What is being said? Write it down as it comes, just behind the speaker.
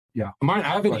Yeah. I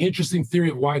have an interesting theory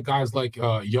of why guys like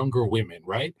younger women,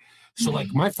 right? So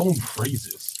like my phone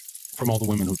freezes from all the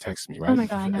women who text me, right? Oh my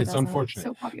God, I know it's that's unfortunate.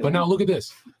 so popular. But now look at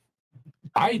this.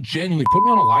 I genuinely put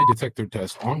me on a lie detector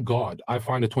test. On God, I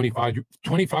find a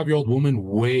 25-year-old woman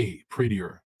way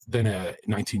prettier than a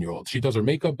 19-year-old. She does her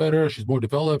makeup better. She's more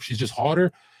developed. She's just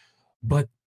hotter. But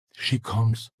she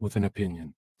comes with an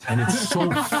opinion. And it's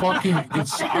so fucking,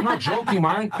 I'm not joking,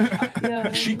 man.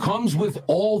 Yeah. She comes with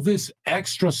all this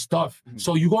extra stuff.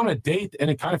 So you go on a date and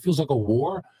it kind of feels like a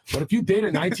war. But if you date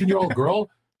a 19-year-old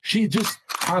girl, she just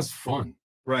has fun.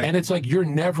 Right. And it's like you're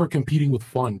never competing with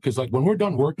fun. Because like when we're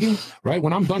done working, right?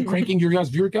 When I'm done cranking your guys'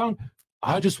 viewer count,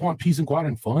 I just want peace and quiet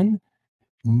and fun.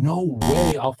 No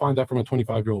way I'll find that from a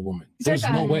 25-year-old woman. There's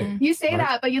no way. You say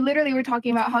that, but you literally were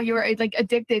talking about how you were like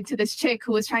addicted to this chick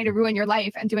who was trying to ruin your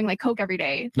life and doing like coke every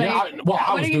day. Like, Yeah,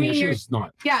 I was doing it. She was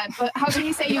not. Yeah, but how can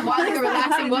you say you want like a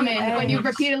relaxing woman when you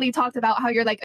repeatedly talked about how you're like